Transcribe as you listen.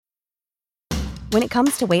When it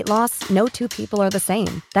comes to weight loss, no two people are the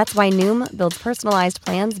same. That's why Noom builds personalized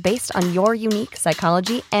plans based on your unique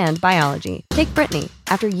psychology and biology. Take Brittany.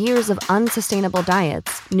 After years of unsustainable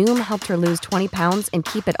diets, Noom helped her lose 20 pounds and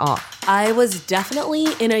keep it off. I was definitely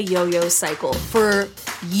in a yo-yo cycle for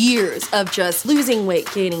years of just losing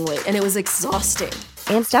weight, gaining weight, and it was exhausting.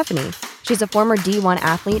 And Stephanie. She's a former D1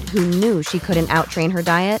 athlete who knew she couldn't out-train her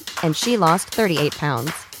diet, and she lost 38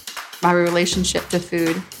 pounds. My relationship to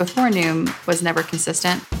food before Noom was never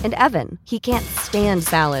consistent. And Evan, he can't stand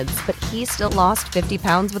salads, but he still lost 50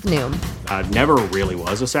 pounds with Noom. I never really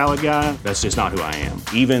was a salad guy. That's just not who I am.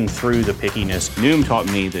 Even through the pickiness, Noom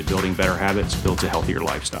taught me that building better habits builds a healthier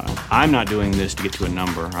lifestyle. I'm not doing this to get to a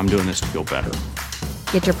number. I'm doing this to feel better.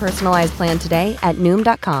 Get your personalized plan today at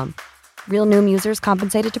Noom.com. Real Noom users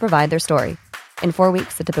compensated to provide their story. In 4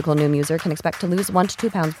 weeks, the typical Noom user can expect to lose 1 to 2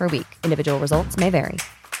 pounds per week. Individual results may vary.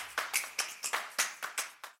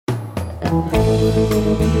 The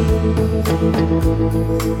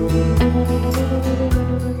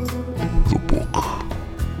Book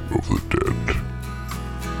of the Dead.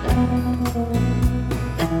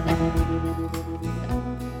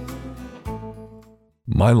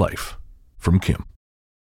 My Life, from Kim.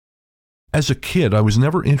 As a kid, I was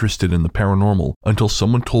never interested in the paranormal until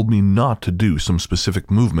someone told me not to do some specific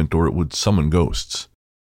movement or it would summon ghosts.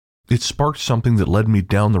 It sparked something that led me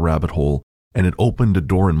down the rabbit hole, and it opened a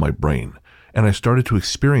door in my brain, and I started to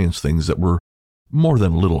experience things that were more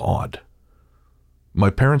than a little odd. My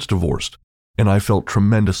parents divorced, and I felt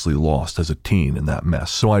tremendously lost as a teen in that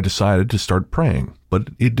mess, so I decided to start praying, but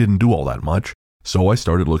it didn't do all that much, so I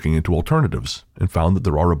started looking into alternatives and found that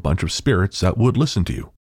there are a bunch of spirits that would listen to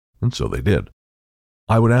you, and so they did.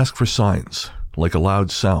 I would ask for signs, like a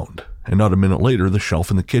loud sound, and not a minute later the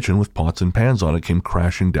shelf in the kitchen with pots and pans on it came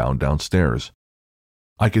crashing downstairs.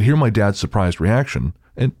 I could hear my dad's surprised reaction,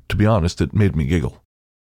 and to be honest, it made me giggle.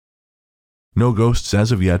 No ghosts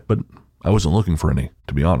as of yet, but I wasn't looking for any,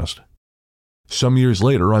 to be honest. Some years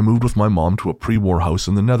later, I moved with my mom to a pre-war house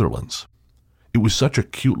in the Netherlands. It was such a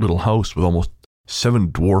cute little house with almost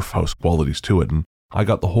 7 dwarf house qualities to it, and I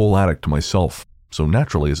got the whole attic to myself, so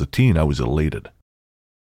naturally as a teen I was elated.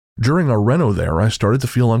 During our reno there, I started to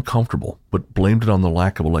feel uncomfortable, but blamed it on the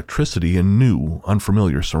lack of electricity and new,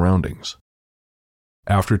 unfamiliar surroundings.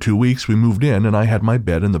 After 2 weeks, we moved in and I had my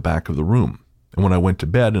bed in the back of the room, and when I went to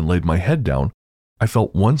bed and laid my head down, I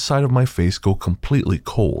felt one side of my face go completely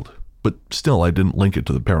cold, but still I didn't link it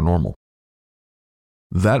to the paranormal.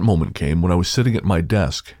 That moment came when I was sitting at my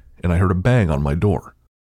desk and I heard a bang on my door,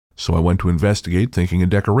 so I went to investigate thinking a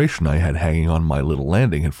decoration I had hanging on my little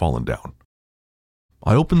landing had fallen down.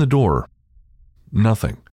 I opened the door.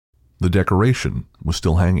 Nothing. The decoration was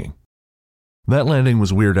still hanging. That landing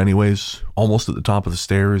was weird anyways, almost at the top of the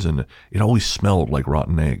stairs, and it always smelled like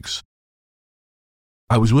rotten eggs.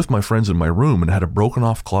 I was with my friends in my room and had a broken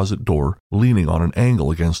off closet door leaning on an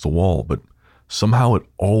angle against the wall, but somehow it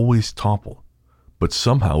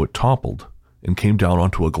toppled and came down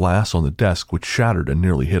onto a glass on the desk which shattered and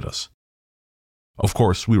nearly hit us. Of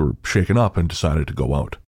course, we were shaken up and decided to go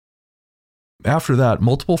out. After that,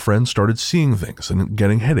 multiple friends started seeing things and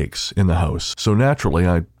getting headaches in the house, so naturally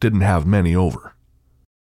I didn't have many over.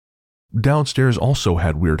 Downstairs also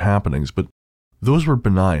had weird happenings, but those were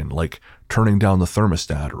benign, like turning down the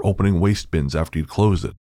thermostat or opening waste bins after you'd closed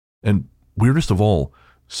it. And weirdest of all,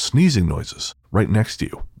 sneezing noises right next to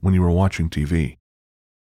you when you were watching TV.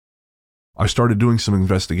 I started doing some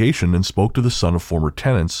investigation and spoke to the son of former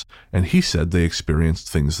tenants, and he said they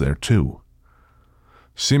experienced things there too.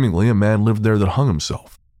 Seemingly, a man lived there that hung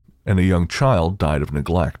himself, and a young child died of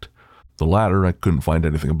neglect. The latter I couldn't find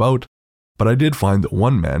anything about, but I did find that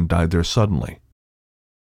one man died there suddenly.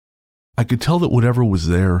 I could tell that whatever was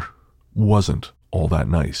there wasn't all that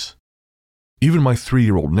nice. Even my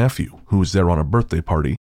 3-year-old nephew, who was there on a birthday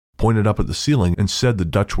party, pointed up at the ceiling and said the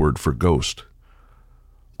Dutch word for ghost.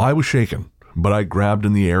 I was shaken, but I grabbed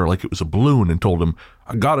in the air like it was a balloon and told him,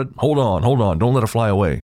 "I got it, hold on, don't let it fly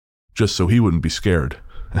away," just so he wouldn't be scared,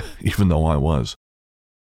 even though I was.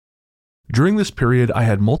 During this period, I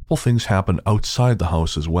had multiple things happen outside the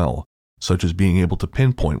house as well, such as being able to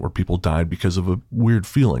pinpoint where people died because of a weird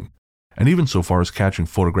feeling, and even so far as catching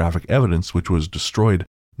photographic evidence which was destroyed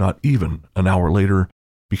not even an hour later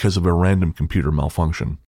because of a random computer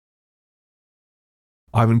malfunction.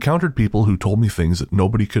 I've encountered people who told me things that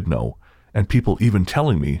nobody could know, and people even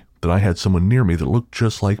telling me that I had someone near me that looked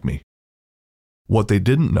just like me. What they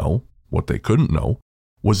didn't know, what they couldn't know,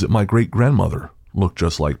 was that my great-grandmother looked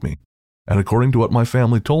just like me, and according to what my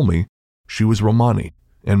family told me, she was Romani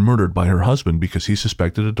and murdered by her husband because he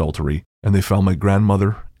suspected adultery, and they found my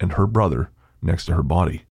grandmother and her brother next to her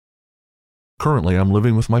body. Currently, I'm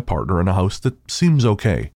living with my partner in a house that seems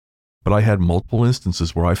okay, but I had multiple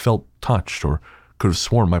instances where I felt touched or could have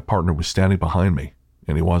sworn my partner was standing behind me,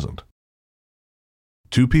 and he wasn't.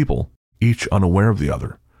 2 people, each unaware of the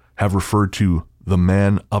other, have referred to the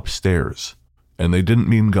man upstairs, and they didn't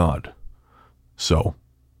mean God. So,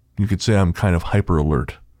 you could say I'm kind of hyper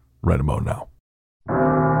alert right about now.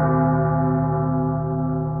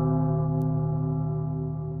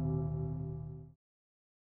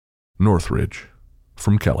 Northridge,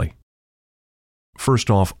 from Kelly. First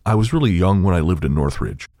off, I was really young when I lived in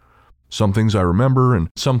Northridge. Some things I remember and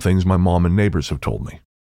some things my mom and neighbors have told me,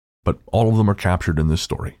 but all of them are captured in this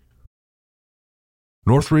story.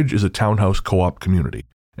 Northridge is a townhouse co-op community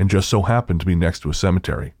and just so happened to be next to a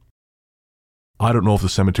cemetery. I don't know if the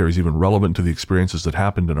cemetery is even relevant to the experiences that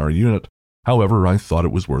happened in our unit, however, I thought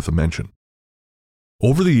it was worth a mention.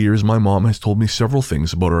 Over the years, my mom has told me several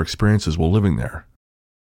things about our experiences while living there.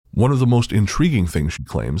 One of the most intriguing things she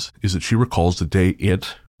claims is that she recalls the day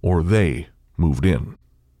it, or they, moved in.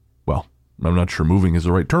 Well, I'm not sure moving is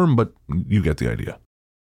the right term, but you get the idea.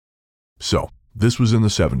 So, this was in the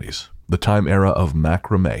 70s, the time era of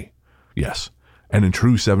macrame. Yes, and in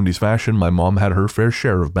true 70s fashion, my mom had her fair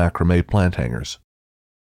share of macrame plant hangers.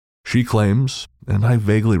 She claims, and I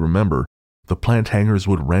vaguely remember, the plant hangers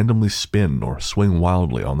would randomly spin or swing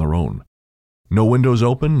wildly on their own. No windows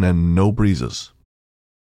open and no breezes.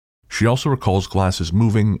 She also recalls glasses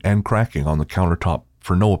moving and cracking on the countertop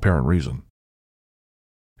for no apparent reason.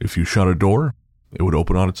 If you shut a door, it would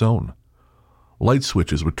open on its own. Light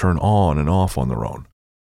switches would turn on and off on their own.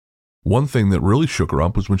 One thing that really shook her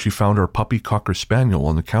up was when she found our puppy Cocker Spaniel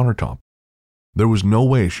on the countertop. There was no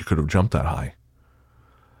way she could have jumped that high.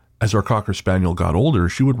 As our Cocker Spaniel got older,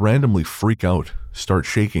 she would randomly freak out, start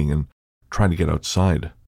shaking, and try to get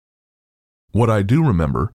outside. What I do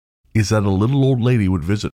remember is that a little old lady would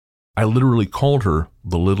visit. I literally called her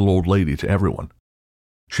the little old lady to everyone.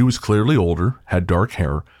 She was clearly older, had dark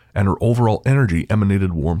hair, and her overall energy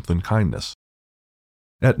emanated warmth and kindness.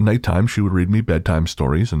 At nighttime, she would read me bedtime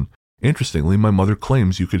stories, and interestingly, my mother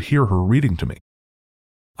claims you could hear her reading to me.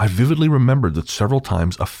 I vividly remembered that several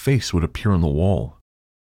times a face would appear on the wall.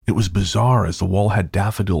 It was bizarre as the wall had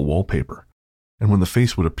daffodil wallpaper, and when the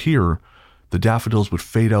face would appear, the daffodils would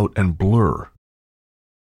fade out and blur.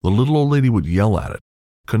 The little old lady would yell at it.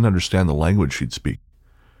 Couldn't understand the language she'd speak.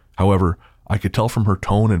 However, I could tell from her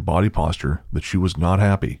tone and body posture that she was not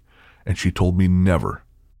happy, and she told me never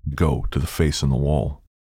to go to the face in the wall.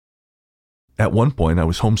 At one point, I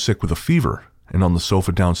was homesick with a fever and on the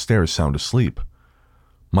sofa downstairs sound asleep.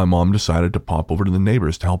 My mom decided to pop over to the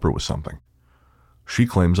neighbors to help her with something. She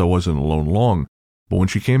claims I wasn't alone long, but when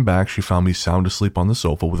she came back, she found me sound asleep on the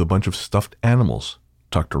sofa with a bunch of stuffed animals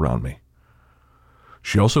tucked around me.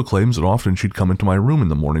 She also claims that often she'd come into my room in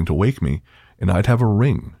the morning to wake me, and I'd have a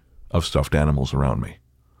ring of stuffed animals around me.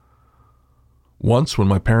 Once, when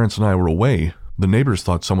my parents and I were away, the neighbors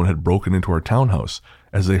thought someone had broken into our townhouse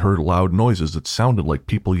as they heard loud noises that sounded like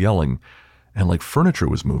people yelling and like furniture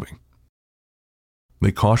was moving.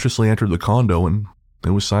 They cautiously entered the condo and it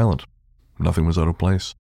was silent. Nothing was out of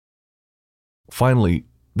place. Finally,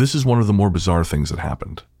 this is one of the more bizarre things that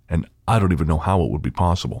happened, and I don't even know how it would be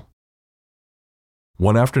possible.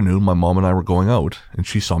 One afternoon, my mom and I were going out, and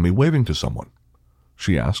she saw me waving to someone.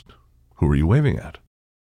 She asked, "Who are you waving at?"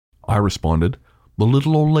 I responded, "The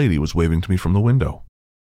little old lady was waving to me from the window."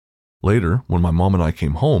 Later, when my mom and I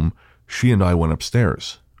came home, she and I went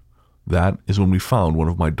upstairs. That is when we found one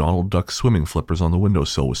of my Donald Duck swimming flippers on the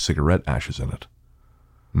windowsill with cigarette ashes in it.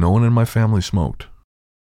 No one in my family smoked.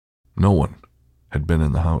 No one had been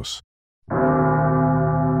in the house.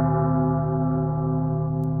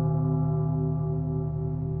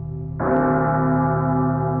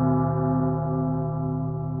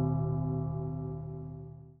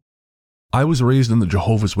 I was raised in the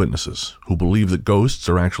Jehovah's Witnesses, who believe that ghosts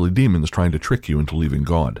are actually demons trying to trick you into leaving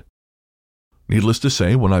God. Needless to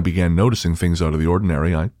say, when I began noticing things out of the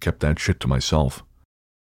ordinary, I kept that shit to myself.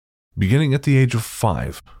 Beginning at the age of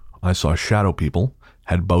 5, I saw shadow people,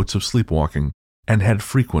 had bouts of sleepwalking, and had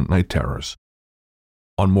frequent night terrors.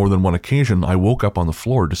 On more than one occasion, I woke up on the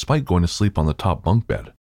floor despite going to sleep on the top bunk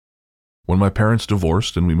bed. When my parents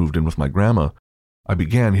divorced and we moved in with my grandma, I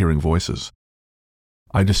began hearing voices.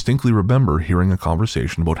 I distinctly remember hearing a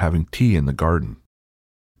conversation about having tea in the garden.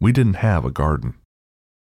 We didn't have a garden.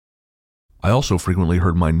 I also frequently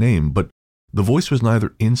heard my name, but the voice was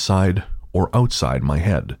neither inside or outside my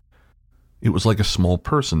head. It was like a small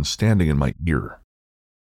person standing in my ear.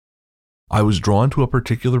 I was drawn to a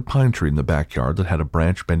particular pine tree in the backyard that had a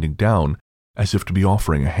branch bending down as if to be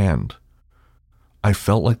offering a hand. I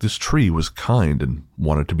felt like this tree was kind and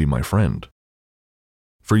wanted to be my friend.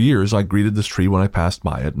 For years, I greeted this tree when I passed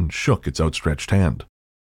by it and shook its outstretched hand.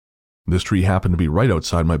 This tree happened to be right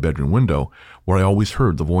outside my bedroom window, where I always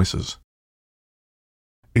heard the voices.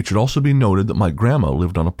 It should also be noted that my grandma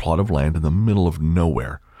lived on a plot of land in the middle of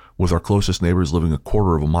nowhere, with our closest neighbors living a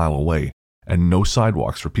quarter of a mile away, and no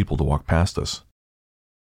sidewalks for people to walk past us.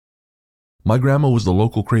 My grandma was the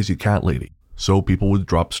local crazy cat lady, so people would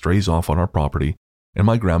drop strays off on our property, and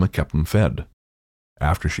my grandma kept them fed.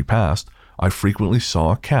 After she passed, I frequently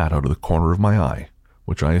saw a cat out of the corner of my eye,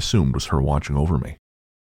 which I assumed was her watching over me.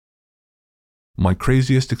 My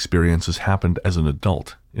craziest experiences happened as an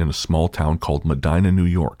adult in a small town called Medina, New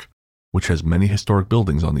York, which has many historic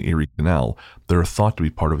buildings on the Erie Canal that are thought to be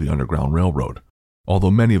part of the Underground Railroad, although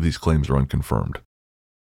many of these claims are unconfirmed.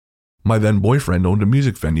 My then boyfriend owned a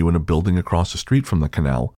music venue in a building across the street from the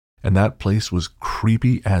canal, and that place was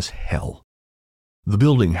creepy as hell. The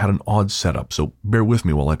building had an odd setup, so bear with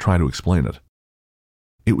me while I try to explain it.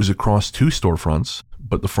 It was across 2 storefronts,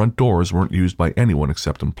 but the front doors weren't used by anyone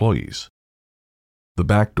except employees. The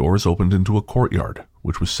back doors opened into a courtyard,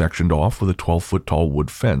 which was sectioned off with a 12-foot-tall wood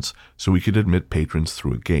fence so we could admit patrons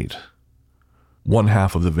through a gate. One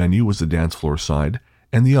half of the venue was the dance floor side,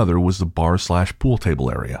 and the other was the bar/pool table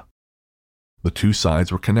area. The 2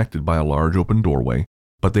 sides were connected by a large open doorway,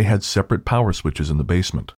 but they had separate power switches in the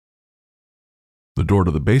basement. The door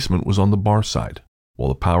to the basement was on the bar side, while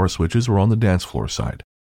the power switches were on the dance floor side,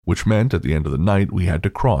 which meant at the end of the night we had to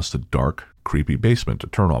cross the dark, creepy basement to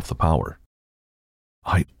turn off the power.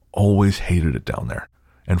 I always hated it down there,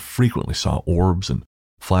 and frequently saw orbs and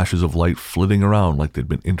flashes of light flitting around like they'd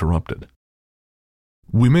been interrupted.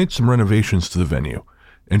 We made some renovations to the venue,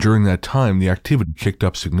 and during that time the activity kicked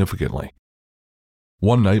up significantly.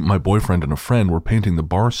 One night my boyfriend and a friend were painting the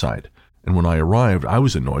bar side, and when I arrived I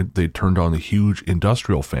was annoyed they'd turned on the huge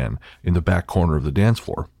industrial fan in the back corner of the dance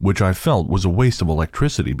floor, which I felt was a waste of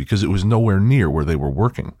electricity because it was nowhere near where they were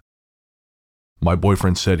working. My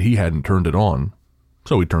boyfriend said he hadn't turned it on,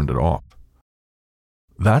 so he turned it off.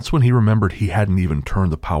 That's when he remembered he hadn't even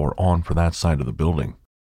turned the power on for that side of the building.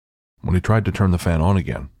 When he tried to turn the fan on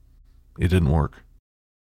again, it didn't work.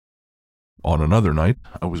 On another night,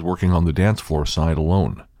 I was working on the dance floor side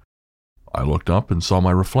alone. I looked up and saw my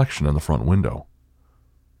reflection in the front window.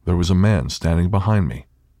 There was a man standing behind me,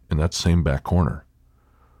 in that same back corner.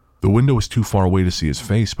 The window was too far away to see his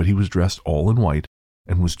face, but he was dressed all in white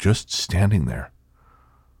and was just standing there.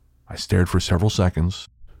 I stared for several seconds,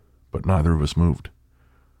 but neither of us moved.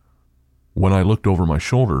 When I looked over my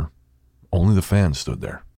shoulder, only the fan stood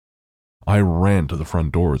there. I ran to the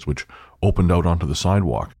front doors, which opened out onto the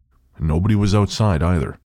sidewalk, and nobody was outside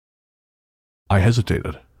either. I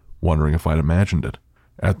hesitated, wondering if I'd imagined it.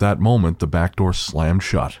 At that moment, the back door slammed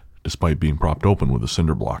shut, despite being propped open with a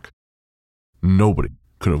cinder block. Nobody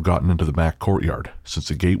could have gotten into the back courtyard, since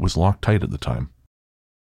the gate was locked tight at the time.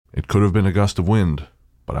 It could have been a gust of wind,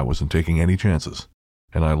 but I wasn't taking any chances,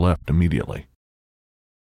 and I left immediately.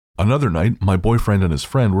 Another night, my boyfriend and his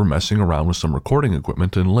friend were messing around with some recording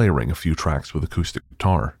equipment and layering a few tracks with acoustic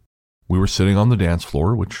guitar. We were sitting on the dance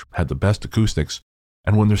floor, which had the best acoustics,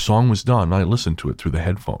 and when their song was done, I listened to it through the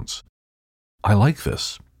headphones. I like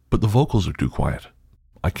this, but the vocals are too quiet.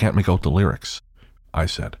 I can't make out the lyrics, I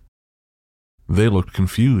said. They looked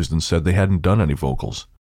confused and said they hadn't done any vocals,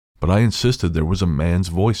 but I insisted there was a man's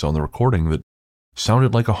voice on the recording that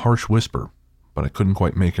sounded like a harsh whisper, but I couldn't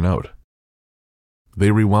quite make it out.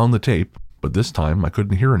 They rewound the tape, but this time I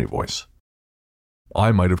couldn't hear any voice.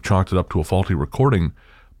 I might have chalked it up to a faulty recording,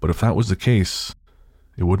 but if that was the case,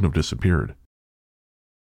 it wouldn't have disappeared.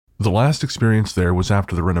 The last experience there was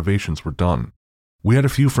after the renovations were done. We had a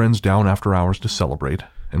few friends down after hours to celebrate,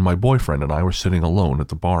 and my boyfriend and I were sitting alone at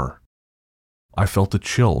the bar. I felt a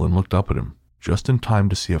chill and looked up at him, just in time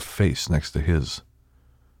to see a face next to his.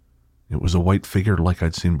 It was a white figure like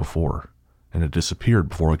I'd seen before, and it disappeared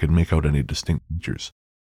before I could make out any distinct features.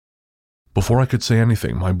 Before I could say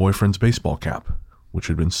anything, my boyfriend's baseball cap, which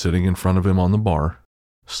had been sitting in front of him on the bar,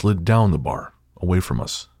 slid down the bar, away from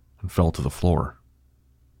us, and fell to the floor.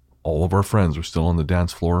 All of our friends were still on the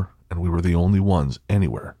dance floor, and we were the only ones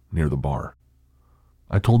anywhere near the bar.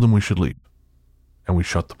 I told them we should leave, and we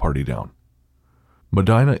shut the party down.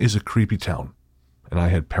 Medina is a creepy town, and I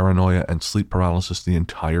had paranoia and sleep paralysis the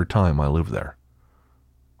entire time I lived there.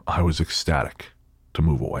 I was ecstatic to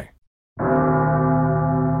move away.